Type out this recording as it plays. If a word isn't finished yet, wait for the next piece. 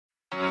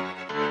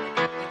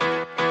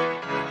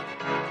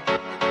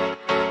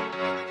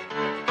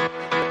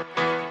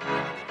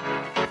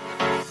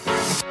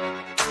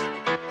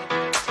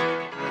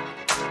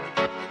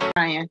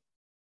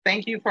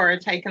thank you for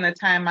taking the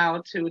time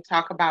out to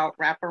talk about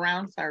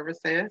Wraparound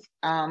Services.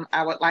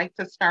 I would like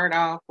to start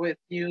off with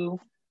you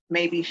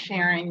maybe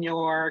sharing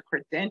your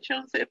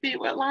credentials if you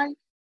would like.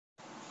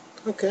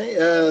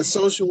 Okay,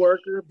 social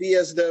worker,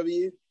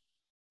 BSW.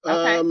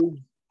 Okay.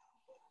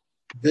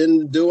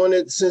 Been doing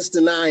it since the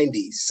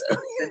 90s.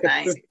 The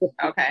 90s.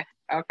 Okay.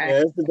 Yeah,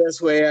 that's the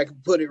best way I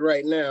can put it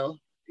right now.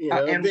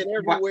 And been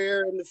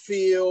everywhere in the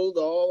field,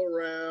 all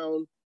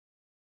around.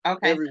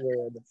 Okay.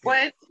 Everywhere in the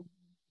field.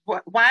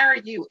 Why are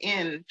you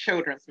in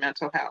children's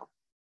mental health?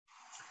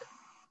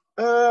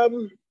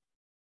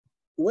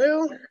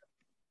 Well,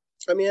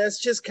 I mean, that's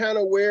just kind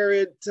of where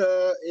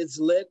it's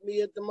led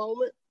me at the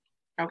moment.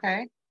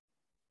 Okay.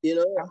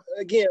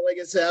 Again, like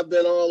I said, I've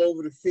been all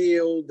over the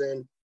field,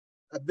 and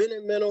I've been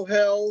in mental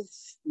health,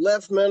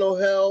 left mental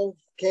health,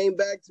 came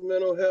back to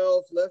mental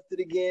health, left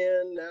it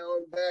again. Now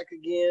I'm back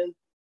again.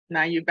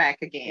 Now you're back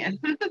again.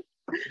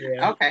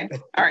 Yeah. Okay.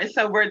 All right.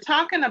 So we're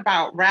talking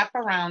about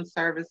Wraparound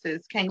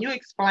Services. Can you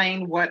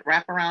explain what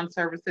Wraparound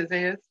Services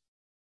is?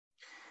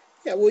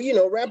 Yeah, well,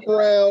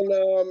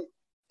 wraparound,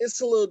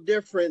 it's a little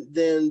different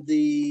than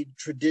the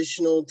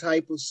traditional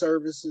type of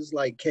services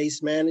like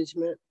case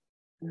management.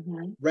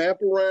 Mm-hmm.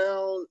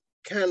 Wraparound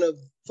kind of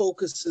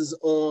focuses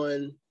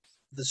on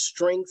the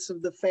strengths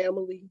of the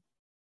family,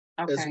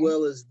 okay, as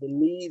well as the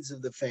needs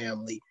of the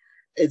family.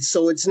 And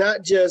so it's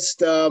not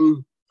just,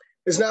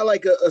 it's not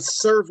like a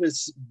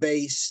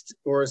service-based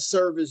or a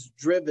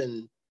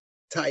service-driven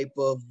type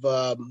of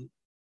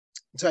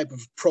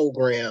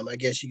program, I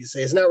guess you could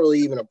say. It's not really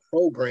even a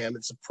program,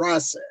 it's a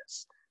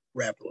process,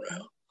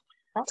 wraparound.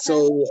 Okay.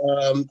 So,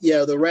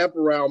 the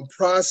wraparound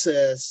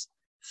process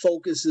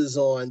focuses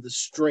on the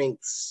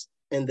strengths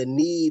and the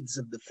needs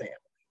of the family.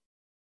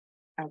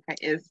 Okay,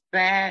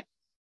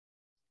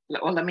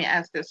 let me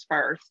ask this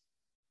first.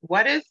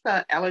 What is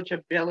the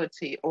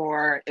eligibility,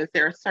 or is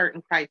there a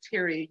certain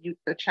criteria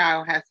the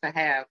child has to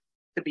have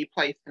to be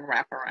placed in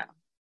wraparound?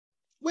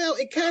 Well,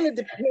 it kind of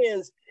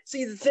depends.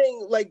 See, the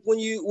thing, like when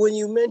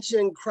you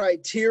mention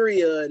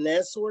criteria and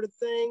that sort of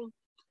thing,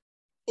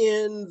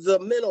 in the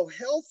mental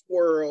health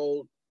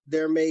world,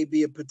 there may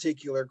be a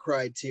particular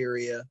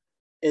criteria.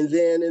 And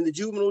then in the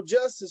juvenile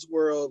justice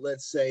world,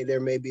 let's say, there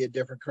may be a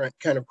different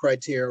kind of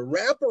criteria.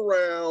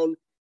 Wraparound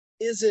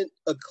isn't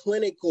a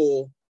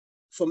clinical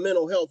for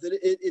mental health.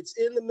 It's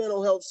in the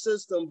mental health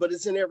system, but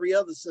it's in every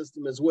other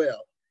system as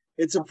well.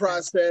 It's a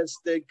process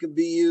that could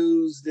be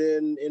used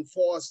in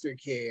foster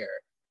care.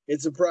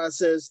 It's a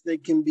process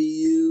that can be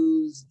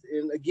used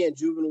in, again,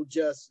 juvenile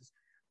justice.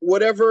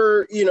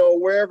 Whatever,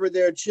 wherever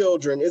there are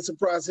children, it's a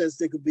process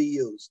that could be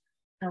used.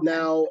 Okay.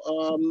 Now,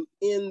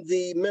 in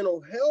the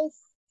mental health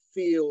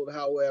field,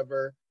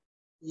 however,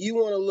 you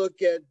want to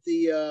look at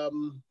the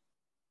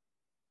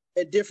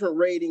at different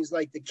ratings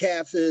like the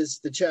CAFAS,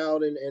 the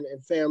Child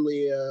and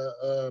Family,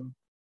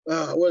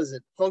 what is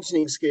it?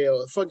 Functioning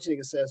scale,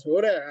 functioning assessment,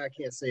 whatever. I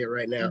can't say it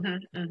right now.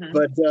 Mm-hmm.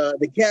 But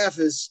the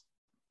CAFAS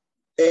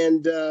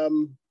and,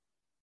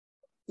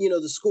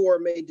 the score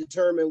may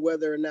determine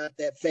whether or not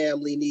that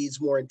family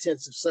needs more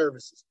intensive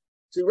services.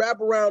 So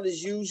wraparound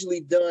is usually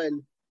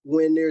done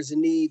when there's a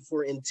need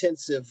for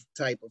intensive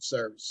type of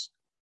service.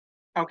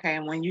 Okay,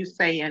 and when you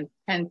say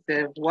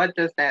intensive, what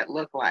does that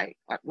look like?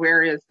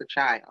 Where is the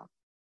child?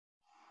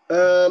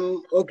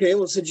 Okay,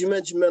 well, since you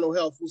mentioned mental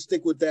health, we'll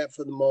stick with that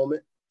for the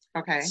moment.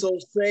 Okay. So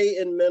say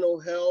in mental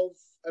health,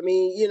 I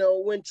mean,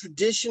 when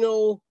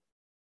traditional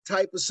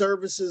type of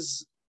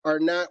services are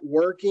not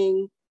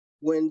working,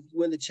 when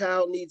the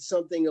child needs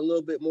something a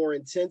little bit more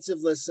intensive,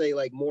 let's say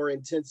like more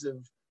intensive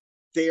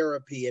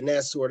therapy and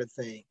that sort of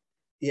thing.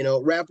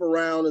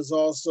 Wraparound is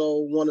also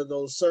one of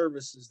those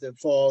services that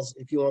falls,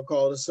 if you want to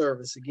call it a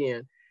service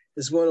again,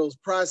 it's one of those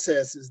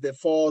processes that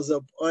falls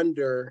up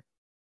under,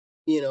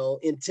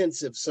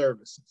 intensive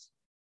services.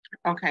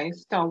 Okay,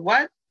 so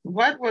what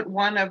would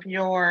one of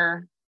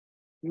your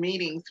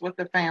meetings with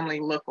the family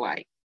look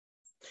like?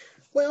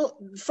 Well,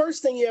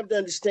 first thing you have to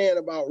understand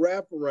about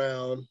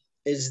wraparound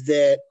is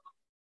that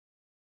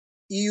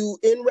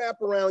in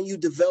wraparound, you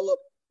develop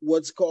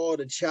what's called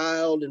a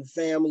child and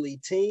family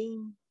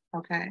team.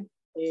 Okay.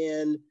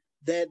 And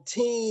that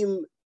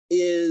team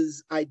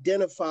is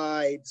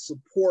identified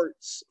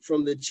supports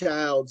from the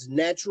child's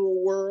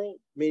natural world,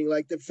 meaning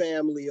like the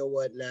family or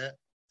whatnot,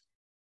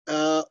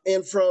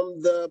 and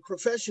from the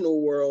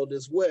professional world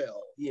as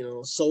well,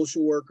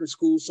 social workers,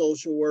 school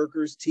social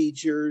workers,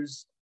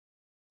 teachers,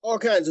 all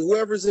kinds of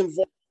whoever's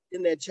involved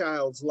in that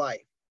child's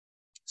life.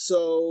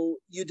 So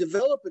you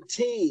develop a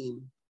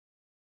team,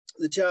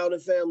 the child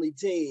and family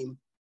team,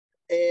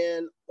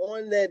 and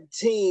on that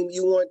team,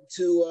 you want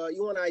to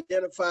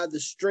identify the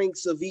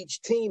strengths of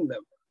each team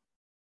member,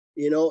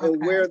 okay,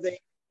 and where they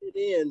fit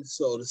in,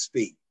 so to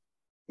speak,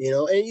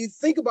 and you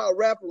think about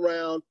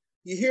wraparound,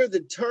 you hear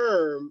the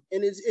term,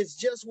 and it's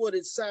just what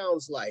it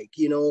sounds like,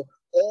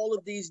 all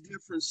of these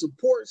different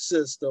support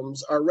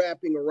systems are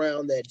wrapping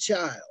around that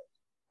child.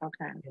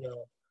 Okay.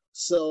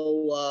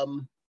 So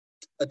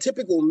a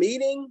typical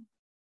meeting,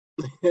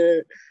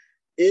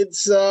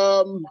 it's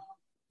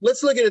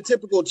let's look at a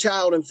typical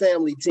child and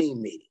family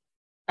team meeting.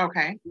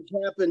 Okay. Which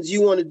happens,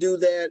 you want to do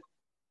that,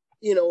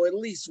 at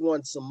least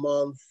once a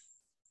month,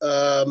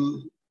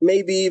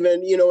 maybe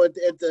even,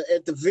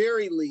 at the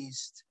very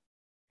least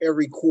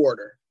every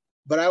quarter.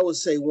 But I would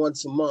say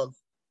once a month,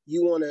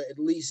 you want to at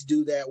least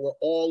do that where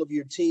all of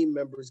your team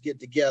members get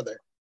together.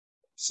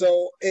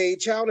 So a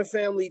child and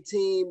family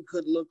team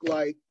could look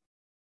like,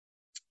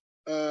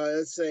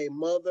 let's say,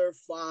 mother,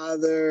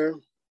 father,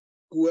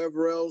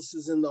 whoever else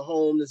is in the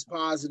home that's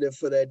positive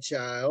for that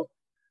child.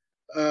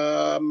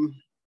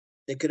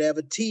 They could have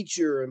a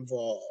teacher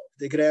involved.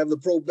 They could have the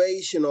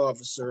probation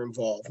officer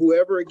involved,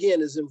 whoever,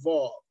 again, is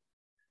involved.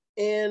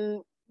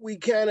 And we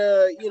kind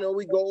of,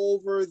 we go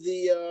over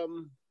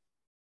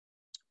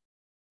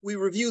we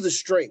review the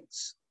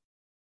strengths,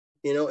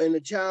 and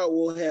the child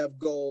will have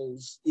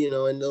goals,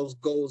 and those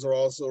goals are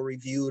also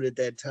reviewed at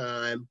that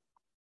time.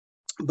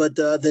 But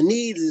the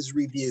need is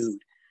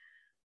reviewed.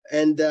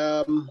 And,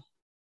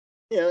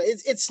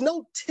 it's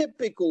no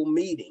typical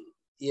meeting.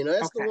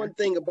 That's Okay. the one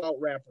thing about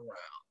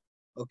wraparound.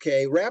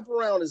 Okay,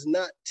 wraparound is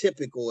not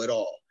typical at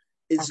all.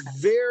 It's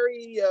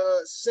very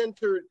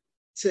centered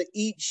to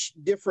each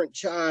different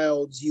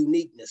child's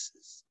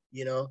uniquenesses,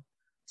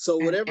 So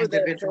whatever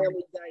that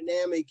family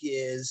dynamic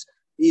is,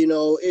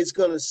 it's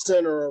going to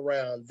center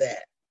around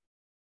that.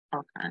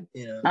 Okay.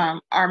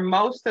 Are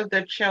most of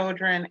the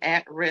children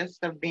at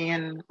risk of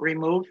being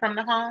removed from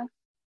the home?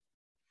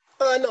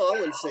 No, I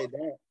wouldn't say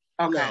that.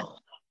 Okay.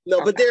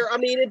 No, but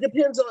it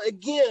depends on,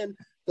 again,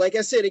 like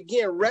I said,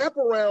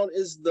 wraparound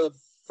is the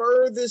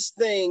furthest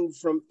thing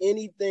from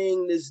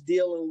anything that's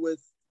dealing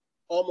with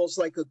almost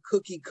like a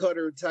cookie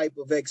cutter type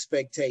of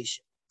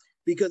expectation.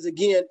 Because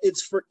again,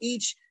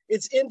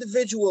 it's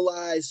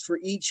individualized for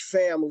each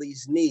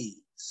family's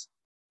needs.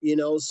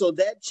 So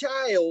that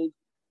child,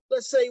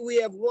 let's say we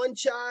have one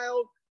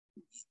child,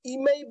 he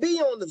may be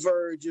on the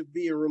verge of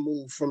being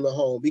removed from the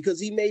home because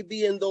he may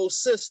be in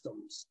those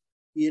systems,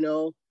 He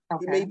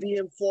may be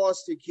in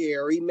foster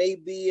care, or he may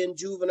be in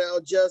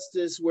juvenile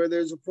justice where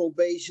there's a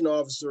probation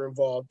officer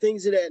involved,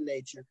 things of that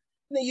nature.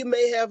 And then you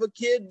may have a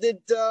kid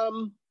that,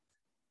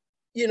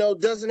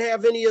 doesn't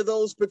have any of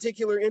those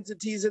particular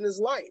entities in his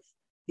life.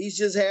 He's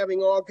just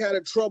having all kind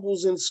of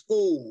troubles in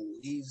school.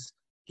 He's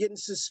getting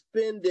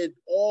suspended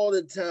all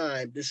the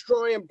time,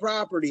 destroying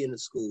property in the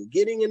school,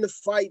 getting into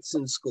fights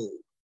in school.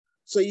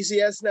 So you see,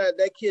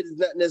 that kid is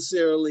not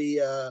necessarily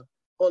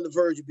on the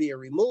verge of being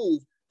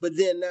removed. But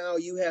then now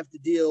you have to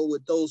deal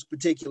with those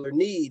particular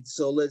needs.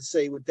 So let's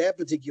say with that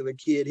particular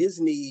kid, his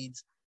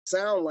needs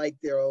sound like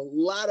a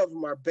lot of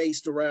them are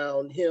based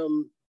around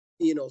him,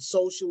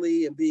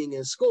 socially and being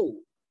in school.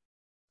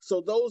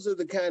 So those are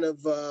the kind of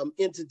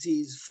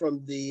entities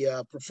from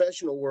the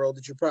professional world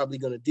that you're probably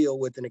going to deal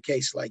with in a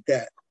case like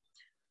that.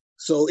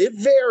 So it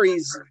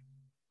varies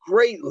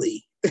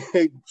greatly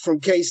from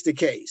case to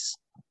case.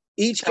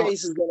 Each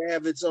case is going to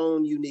have its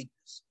own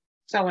uniqueness.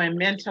 So in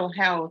mental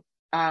health,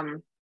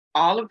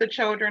 all of the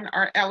children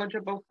are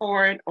eligible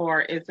for it,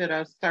 or is it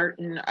a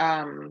certain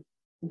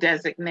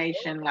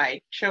designation,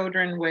 like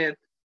children with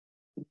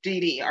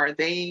DD, are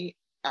they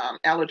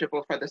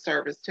eligible for the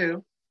service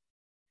too?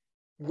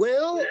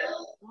 Well,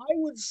 I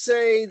would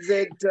say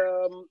that,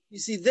 you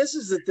see, this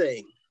is the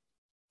thing.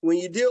 When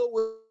you deal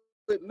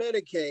with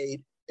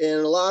Medicaid, and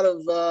a lot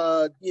of,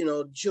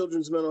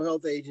 children's mental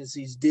health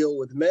agencies deal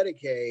with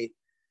Medicaid,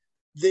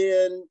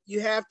 then you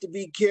have to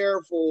be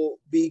careful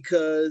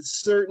because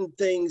certain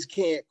things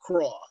can't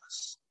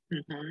cross.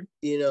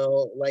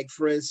 Like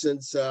for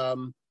instance,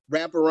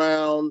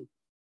 wraparound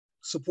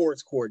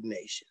supports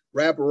coordination,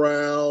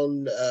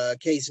 wraparound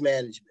case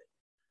management.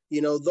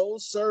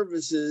 Those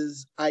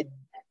services,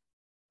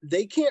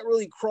 they can't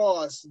really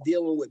cross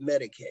dealing with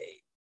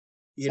Medicaid.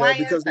 Why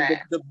because is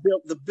that?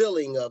 the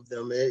billing of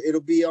them,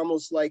 it'll be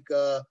almost like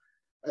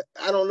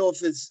I don't know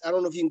if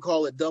you can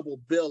call it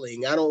double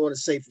billing. I don't want to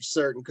say for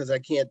certain because I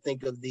can't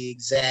think of the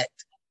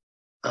exact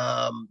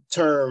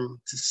term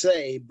to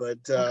say, but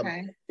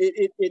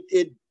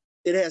it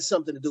has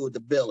something to do with the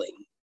billing.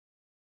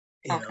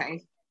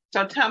 Okay.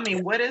 So tell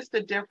me, what is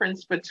the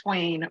difference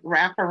between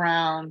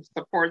wraparound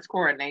supports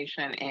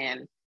coordination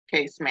and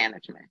case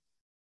management?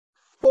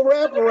 Well,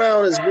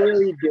 wraparound is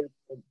very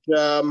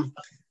different.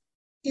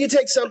 You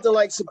take something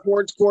like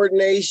supports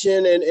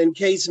coordination and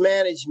case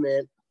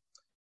management.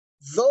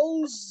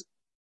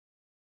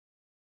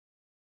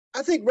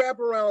 I think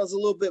wraparound is a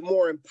little bit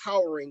more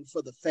empowering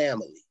for the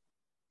family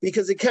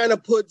because it kind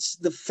of puts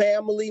the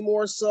family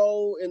more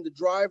so in the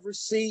driver's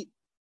seat,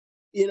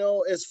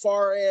 as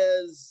far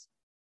as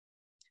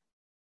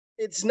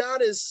it's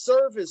not as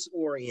service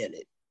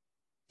oriented.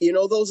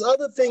 Those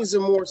other things are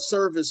more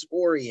service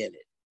oriented.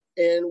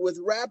 And with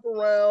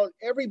wraparound,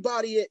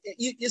 everybody,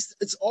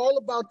 it's all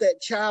about that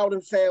child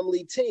and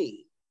family team.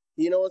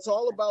 It's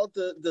all about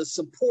the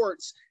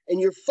supports, and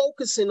you're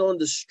focusing on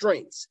the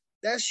strengths.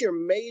 That's your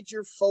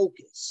major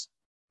focus,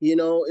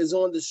 is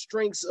on the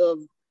strengths of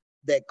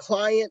that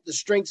client, the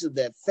strengths of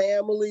that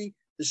family,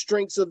 the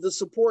strengths of the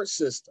support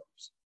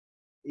systems,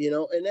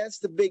 and that's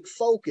the big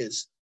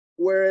focus.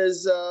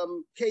 Whereas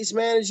case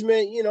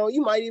management,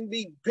 you might even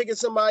be picking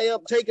somebody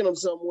up, taking them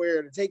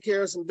somewhere to take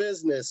care of some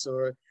business,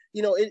 or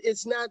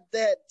it's not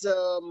that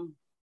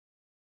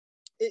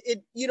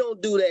you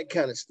don't do that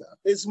kind of stuff.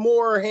 It's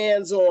more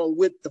hands-on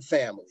with the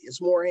family.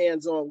 It's more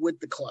hands-on with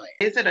the client.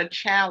 Is it a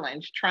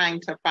challenge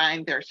trying to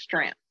find their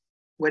strength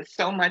with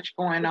so much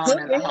going on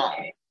in the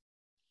home?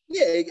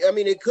 Yeah, I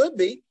mean, it could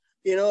be.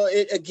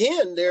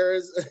 Again,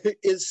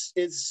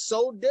 it's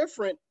so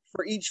different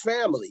for each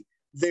family.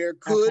 There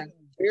could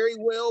very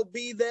well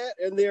be that,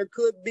 and there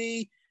could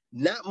be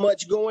not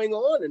much going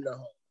on in the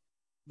home,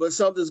 but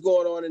something's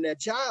going on in that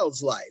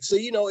child's life. So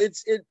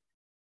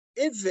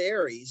it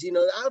varies.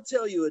 I'll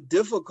tell you a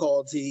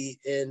difficulty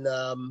in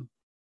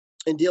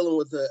dealing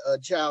with a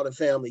child and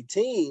family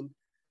team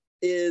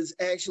is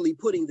actually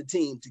putting the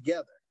team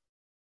together.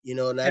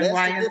 Now that's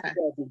the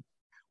difficulty.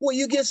 Well,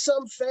 you get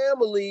some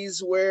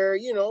families where,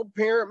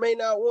 parent may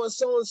not want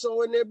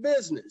so-and-so in their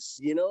business.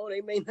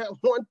 They may not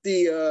want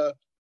the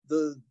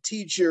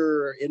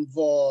teacher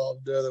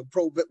involved, the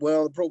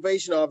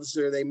probation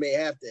officer, they may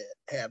have to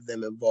have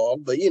them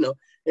involved. But,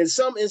 in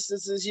some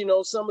instances,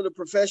 some of the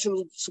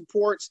professional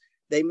supports,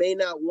 they may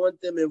not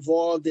want them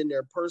involved in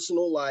their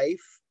personal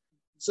life.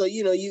 So,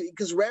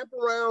 because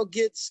wraparound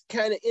gets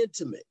kind of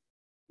intimate.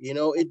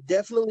 It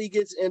definitely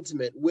gets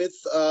intimate with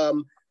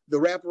the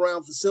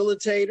wraparound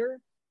facilitator.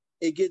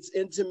 It gets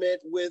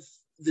intimate with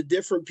the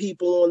different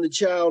people on the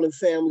child and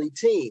family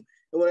team.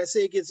 And when I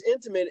say it gets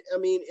intimate, I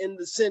mean, in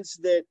the sense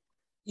that,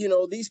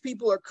 these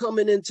people are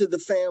coming into the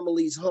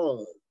family's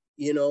home,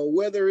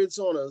 whether it's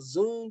on a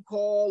Zoom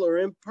call or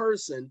in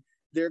person,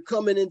 they're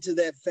coming into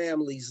that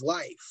family's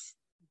life,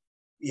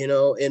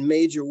 in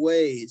major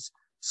ways.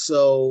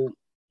 So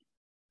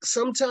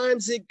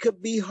sometimes it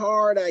could be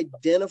hard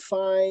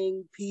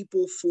identifying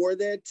people for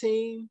that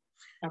team.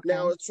 Okay.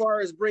 Now, as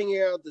far as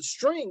bringing out the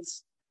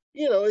strengths,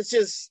 it's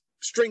just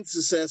strengths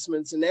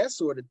assessments and that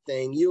sort of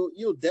thing.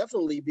 You'll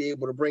definitely be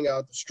able to bring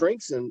out the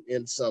strengths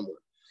in someone,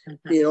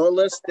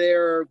 unless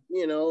they're,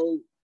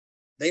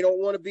 they don't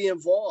want to be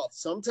involved.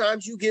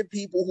 Sometimes you get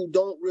people who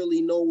don't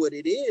really know what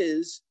it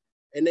is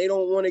and they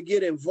don't want to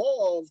get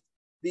involved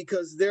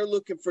because they're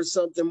looking for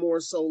something more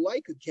so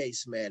like a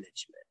case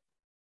management,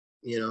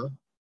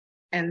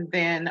 And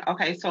then,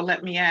 okay, so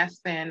let me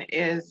ask then,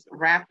 is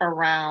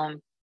wraparound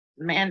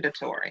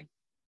mandatory?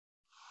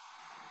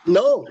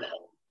 No.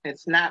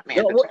 It's not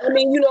mandatory. No, I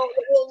mean,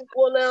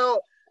 well,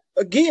 now,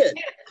 again,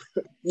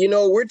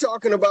 we're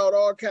talking about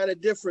all kind of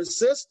different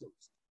systems.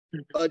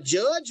 A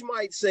judge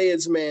might say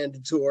it's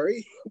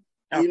mandatory.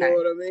 You know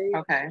what I mean?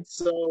 Okay.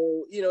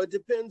 So, it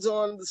depends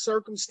on the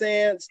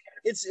circumstance.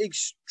 It's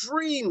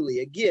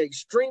extremely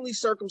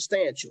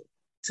circumstantial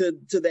to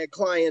that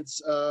client's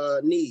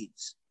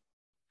needs.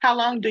 How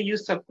long do you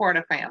support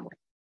a family?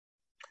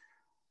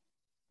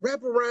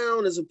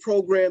 Wraparound is a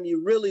program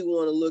you really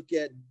want to look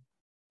at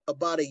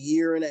about a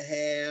year and a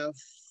half,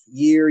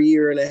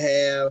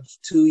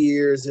 2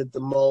 years at the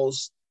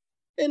most.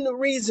 And the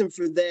reason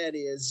for that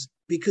is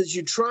because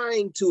you're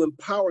trying to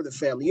empower the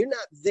family. You're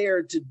not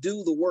there to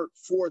do the work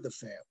for the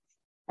family.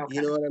 Okay.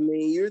 You know what I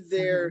mean? You're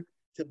there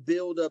to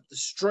build up the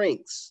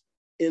strengths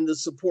in the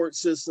support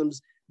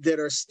systems that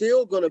are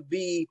still going to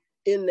be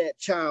in that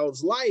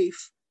child's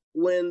life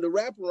when the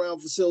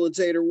wraparound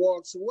facilitator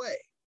walks away.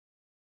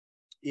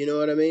 You know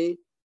what I mean?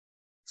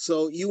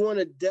 So you want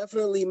to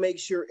definitely make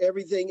sure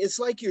everything, it's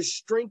like you're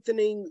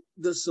strengthening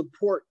the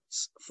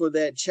supports for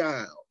that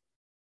child,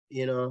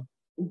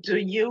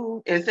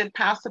 Is it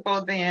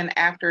possible then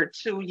after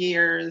 2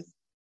 years,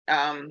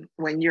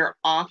 when you're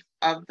out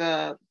of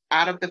the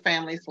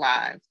family's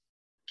lives,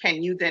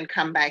 can you then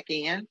come back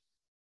in?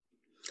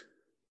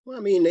 Well,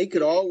 I mean, they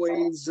could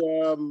always,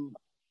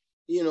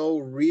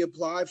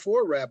 reapply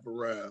for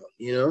wraparound,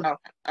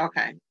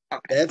 Okay.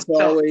 That's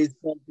always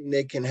something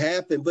that can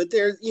happen, but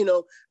there's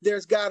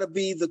got to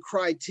be the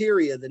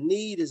criteria. The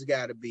need has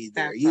got to be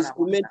there. You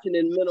mentioned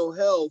in mental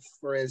health,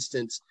 for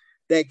instance,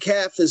 that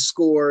CAFAS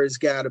score has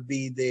got to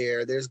be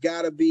there. There's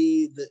got to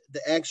be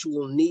the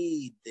actual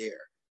need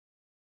there.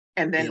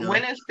 And then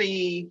when is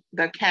the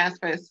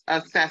CAFAS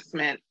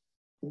assessment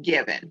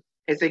given?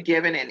 Is it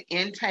given in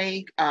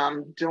intake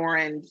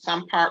during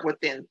some part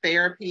within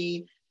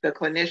therapy? The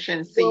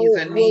clinician sees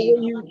a need.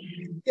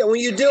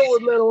 When you deal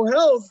with mental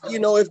health,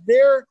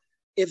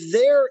 if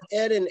they're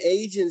at an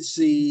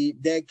agency,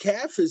 that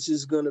CAFAS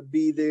is going to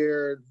be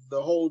there the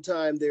whole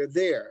time they're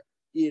there.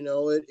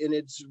 And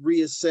it's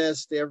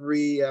reassessed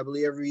every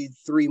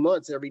 3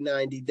 months, every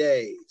 90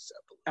 days.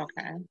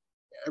 Okay.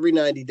 Every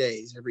 90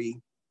 days,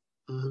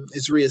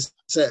 it's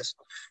reassessed.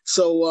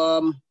 So,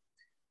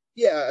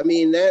 I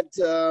mean,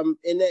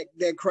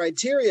 that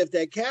criteria, if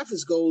that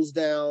CAFAS goes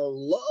down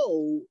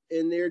low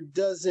and there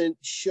doesn't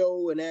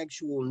show an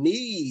actual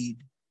need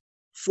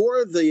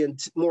for the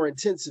more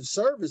intensive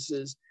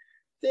services,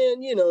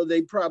 then,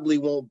 they probably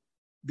won't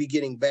be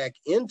getting back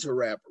into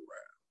wraparound,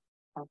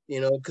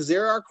 because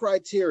there are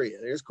criteria.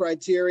 There's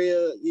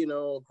criteria,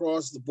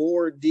 across the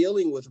board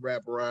dealing with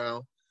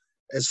wraparound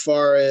as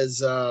far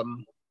as,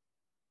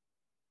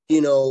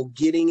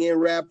 getting in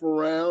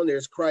wraparound.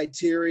 There's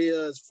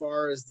criteria as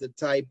far as the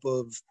type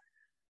of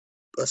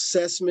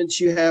assessments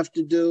you have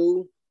to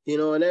do,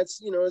 and that's,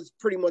 it's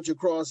pretty much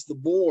across the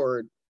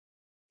board.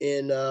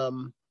 In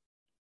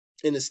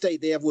the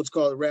state, they have what's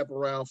called a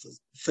wraparound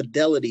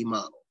fidelity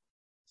model.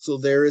 So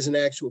there is an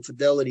actual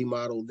fidelity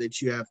model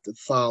that you have to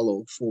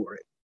follow for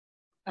it.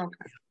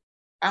 Okay.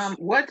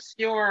 What's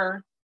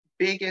your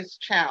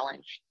biggest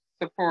challenge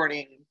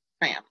supporting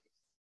families?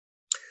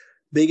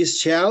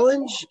 Biggest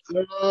challenge?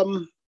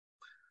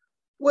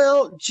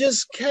 Well,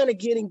 just kind of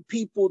getting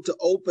people to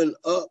open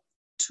up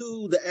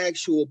to the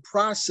actual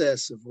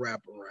process of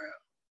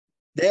wraparound.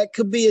 That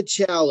could be a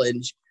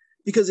challenge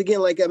because, again,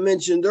 like I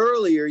mentioned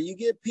earlier, you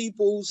get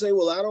people who say,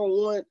 well, I don't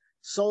want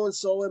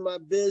so-and-so in my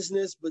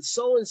business, but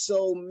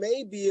so-and-so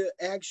may be an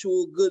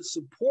actual good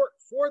support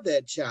for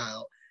that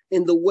child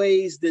in the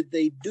ways that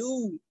they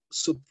do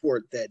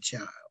support that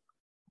child.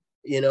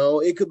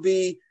 It could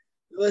be,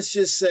 let's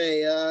just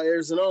say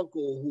there's an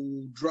uncle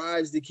who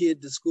drives the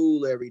kid to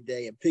school every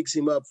day and picks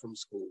him up from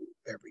school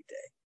every day.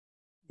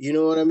 You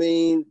know what I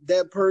mean?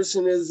 That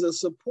person is a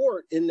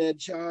support in that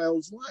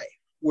child's life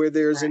where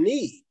there's a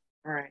need.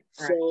 Right.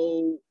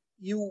 So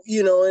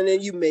and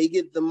then you may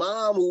get the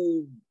mom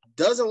who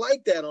doesn't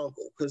like that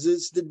uncle because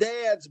it's the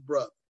dad's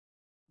brother.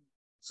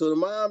 So the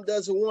mom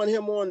doesn't want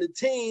him on the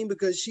team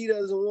because she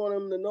doesn't want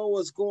him to know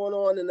what's going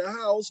on in the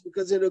house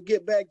because it'll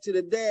get back to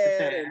the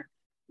dad. And,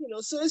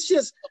 so it's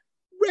just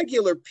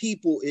regular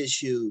people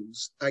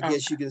issues, I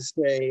guess you can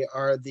say,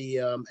 are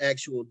the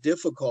actual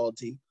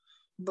difficulty.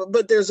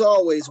 But there's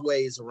always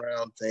ways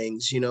around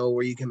things,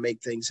 where you can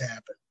make things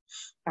happen.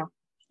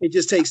 It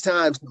just takes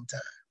time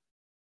sometimes.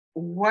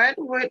 What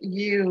would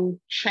you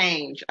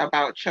change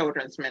about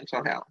children's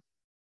mental health?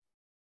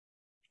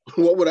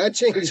 What would I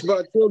change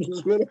about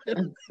children's mental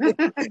health?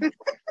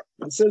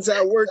 Since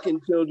I work in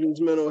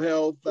children's mental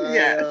health,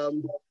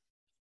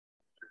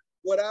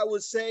 what I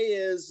would say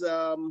is,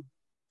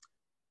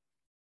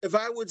 if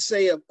I would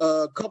say a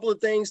couple of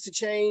things to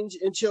change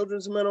in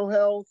children's mental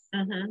health,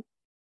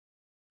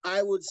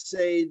 I would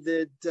say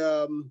that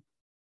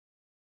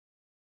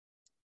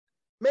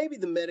maybe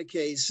the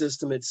Medicaid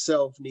system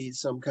itself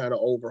needs some kind of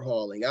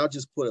overhauling. I'll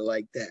just put it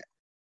like that.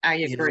 I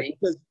agree.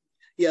 Because,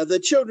 the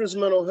children's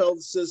mental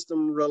health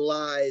system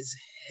relies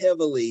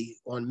heavily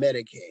on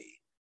Medicaid.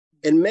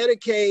 And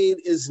Medicaid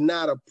is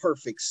not a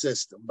perfect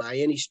system by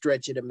any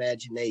stretch of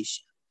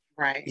imagination.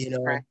 Right.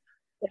 Right.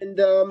 And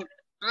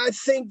I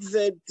think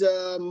that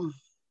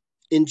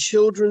in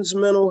children's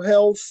mental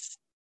health,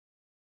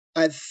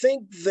 I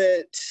think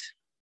that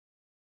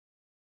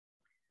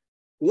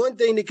one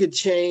thing that could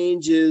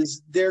change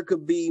is there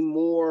could be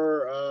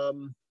more,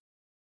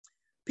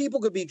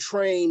 people could be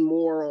trained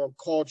more on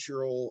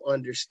cultural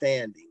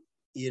understanding,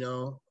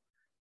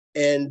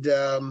 and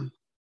the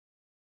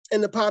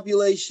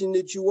population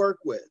that you work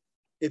with.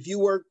 If you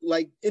work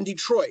like in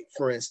Detroit,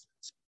 for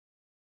instance,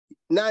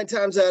 9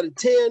 times out of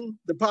 10,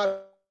 the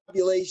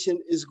population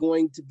is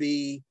going to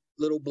be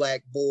little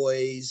Black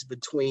boys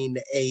between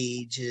the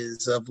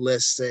ages of,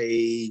 let's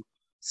say,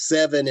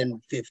 7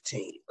 and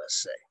 15,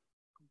 let's say,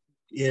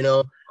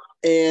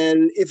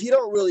 and if you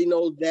don't really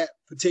know that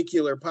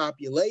particular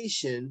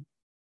population,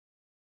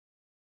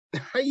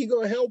 how are you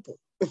going to help them?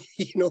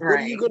 What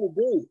are you going to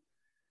do?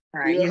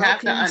 Right. You have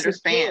to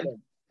understand.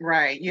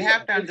 Right. You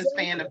have to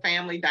understand the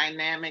family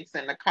dynamics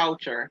and the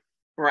culture.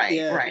 Right.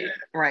 Yeah.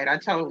 Right. I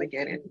totally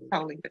get it.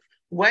 Totally get it.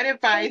 What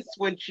advice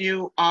would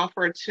you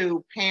offer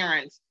to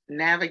parents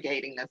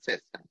navigating the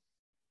system?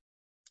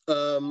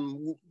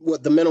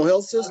 What, the mental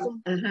health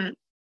system?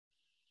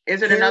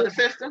 Is it another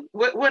system?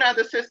 What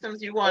other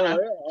systems you want to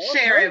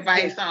share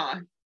advice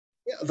on?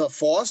 Yeah, the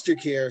foster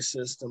care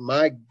system.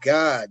 My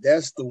God,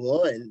 that's the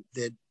one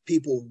that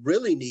people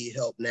really need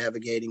help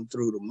navigating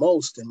through the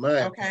most, in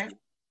my opinion.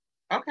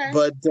 Okay.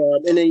 But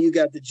and then you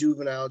got the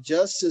juvenile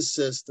justice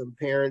system.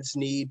 Parents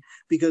need,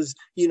 because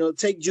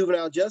take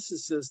juvenile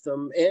justice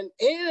system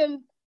and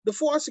the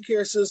foster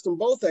care system,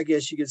 both, I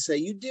guess you could say,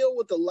 you deal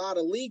with a lot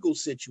of legal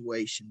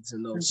situations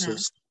in those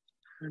systems.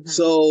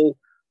 So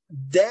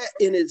that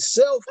in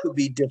itself could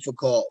be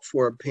difficult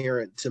for a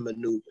parent to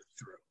maneuver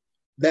through.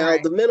 Now,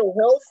 the mental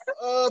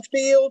health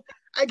field,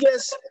 I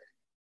guess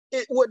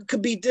what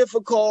could be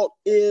difficult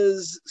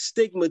is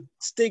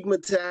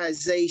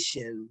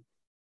stigmatization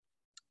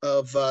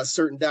of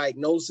certain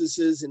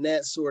diagnoses and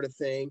that sort of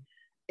thing.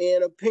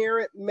 And a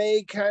parent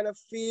may kind of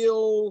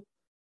feel,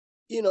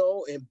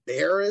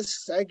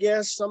 embarrassed, I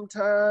guess,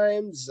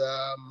 sometimes,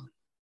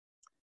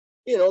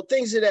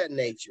 things of that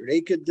nature.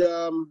 They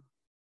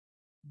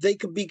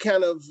could be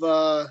kind of,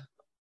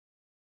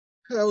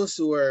 what's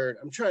the word?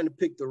 I'm trying to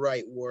pick the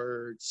right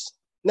words,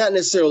 not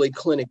necessarily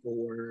clinical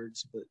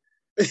words, but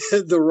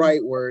the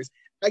right words.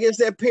 I guess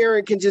that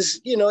parent can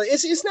just,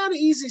 it's not an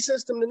easy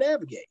system to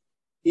navigate,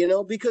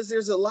 because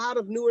there's a lot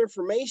of new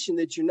information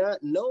that you're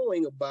not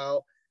knowing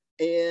about,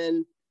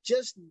 and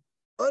just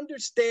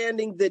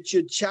understanding that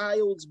your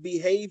child's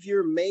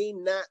behavior may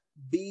not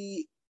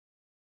be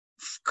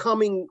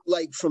coming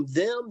like from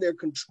them.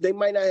 They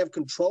might not have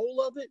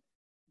control of it.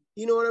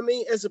 You know what I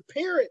mean? As a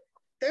parent,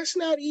 that's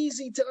not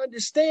easy to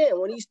understand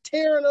when he's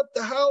tearing up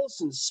the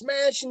house and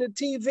smashing the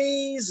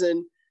TVs.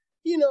 And,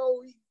 you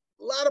know,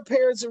 a lot of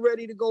parents are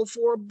ready to go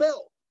for a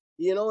belt.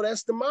 You know,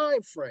 that's the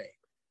mind frame.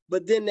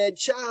 But then that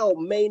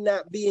child may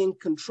not be in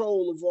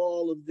control of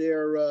all of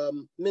their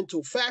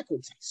mental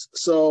faculties.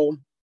 So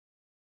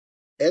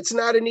it's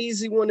not an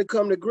easy one to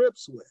come to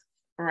grips with.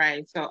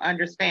 Right. So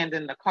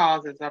understanding the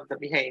causes of the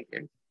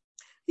behavior.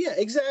 Yeah,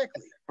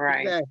 exactly.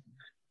 Right. Exactly.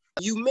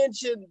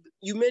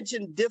 You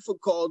mentioned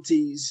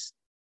difficulties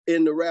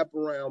in the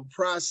wraparound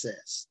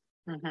process.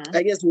 Mm-hmm.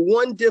 I guess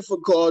one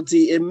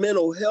difficulty in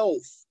mental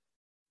health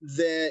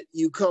that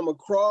you come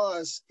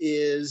across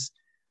is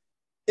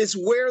it's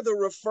where the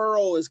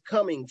referral is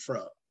coming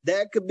from.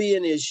 That could be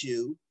an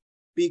issue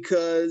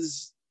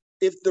because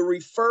if the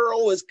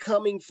referral is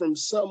coming from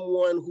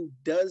someone who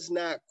does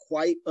not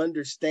quite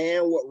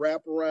understand what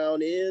wraparound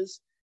is,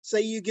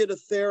 say you get a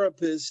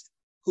therapist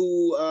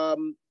who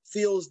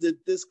feels that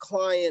this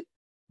client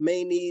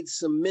may need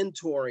some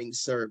mentoring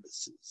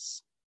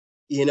services,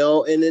 you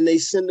know, and then they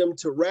send them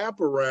to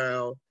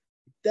wraparound.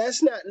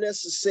 That's not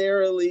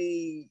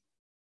necessarily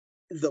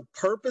the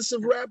purpose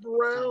of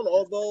wraparound,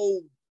 although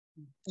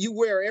you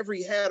wear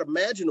every hat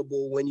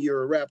imaginable when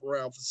you're a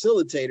wraparound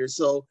facilitator.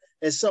 So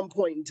at some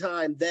point in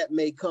time, that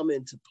may come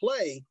into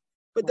play,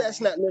 but that's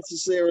not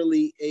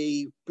necessarily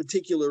a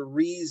particular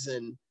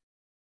reason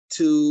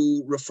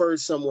to refer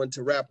someone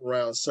to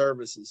wraparound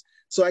services.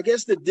 So I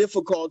guess the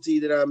difficulty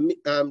that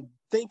I'm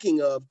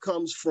thinking of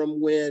comes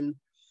from when,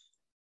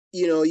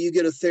 you know, you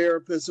get a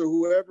therapist or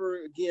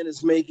whoever, again,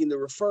 is making the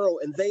referral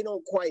and they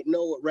don't quite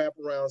know what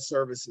wraparound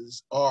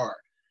services are.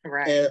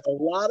 Right. And a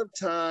lot of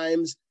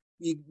times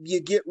you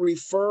get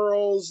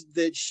referrals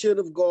that should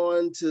have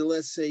gone to,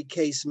 let's say,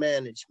 case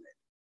management,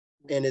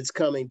 and it's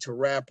coming to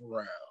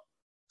wraparound.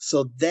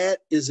 So that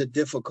is a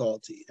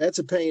difficulty. That's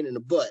a pain in the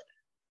butt,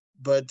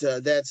 but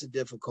that's a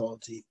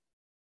difficulty.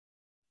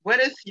 What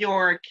is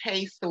your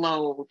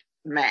caseload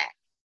max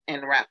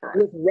in wraparound?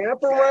 With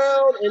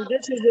wraparound, and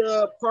this is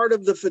a part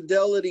of the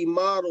fidelity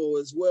model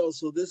as well,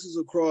 so this is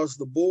across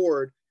the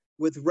board.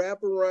 With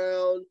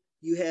wraparound,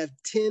 you have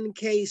 10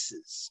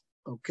 cases,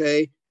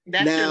 okay?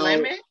 That's now, your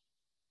limit?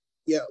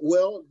 Yeah,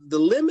 well, the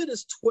limit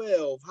is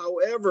 12.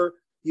 However,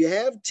 you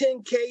have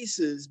 10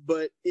 cases,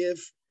 but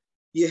if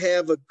you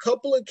have a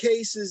couple of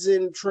cases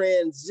in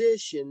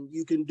transition,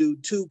 you can do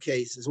 2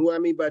 cases. What I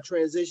mean by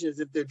transition is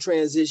if they're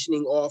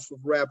transitioning off of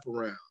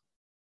wraparound.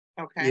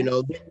 Okay. You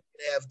know, they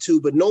have 2,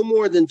 but no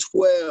more than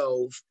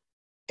 12.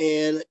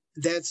 And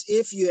that's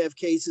if you have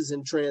cases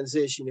in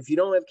transition. If you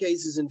don't have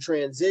cases in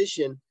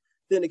transition,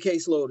 then the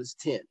caseload is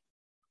 10.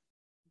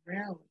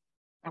 Really?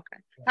 Okay.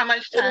 How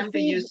much time do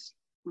you...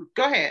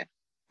 Go ahead.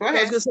 Go ahead.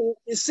 I was gonna say,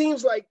 it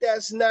seems like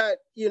that's not,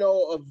 you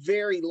know, a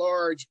very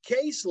large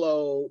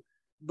caseload,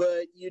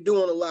 but you're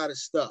doing a lot of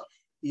stuff.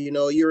 You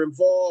know, you're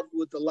involved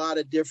with a lot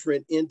of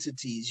different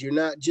entities. You're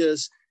not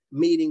just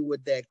meeting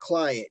with that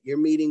client. You're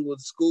meeting with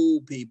school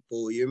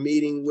people. You're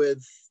meeting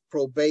with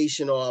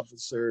probation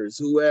officers,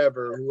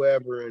 whoever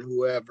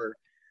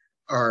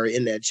are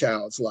in that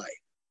child's life.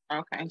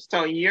 Okay.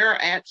 So you're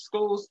at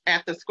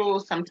the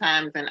schools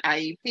sometimes in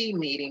IEP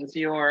meetings.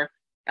 You're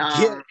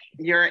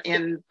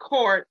in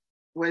court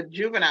with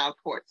juvenile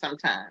court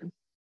sometimes.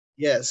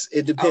 Yes,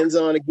 it depends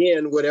on,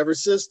 again, whatever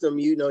system,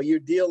 you know, you're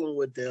dealing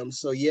with them.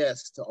 So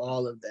yes, to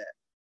all of that.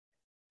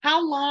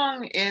 How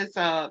long is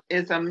a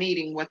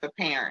meeting with a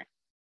parent?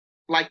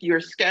 Like you're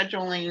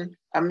scheduling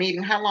a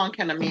meeting, how long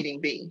can a meeting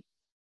be?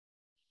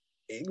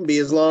 It can be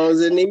as long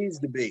as it needs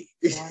to be.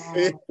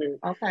 Wow.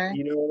 Okay.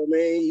 You know what I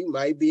mean? You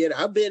might be in,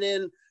 I've been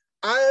in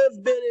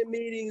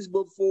meetings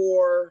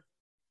before,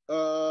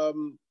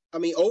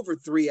 over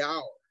 3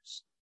 hours.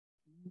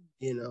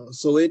 You know,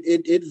 so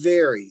it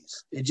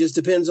varies. It just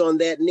depends on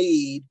that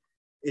need.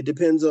 It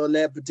depends on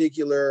that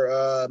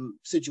particular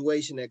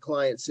situation, that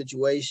client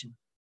situation,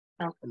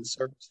 and the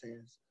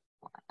circumstance.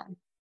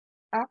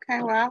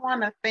 Okay, well, I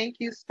want to thank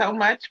you so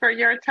much for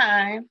your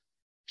time,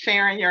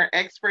 sharing your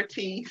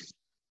expertise.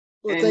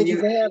 Well, thank you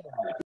for having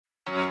me.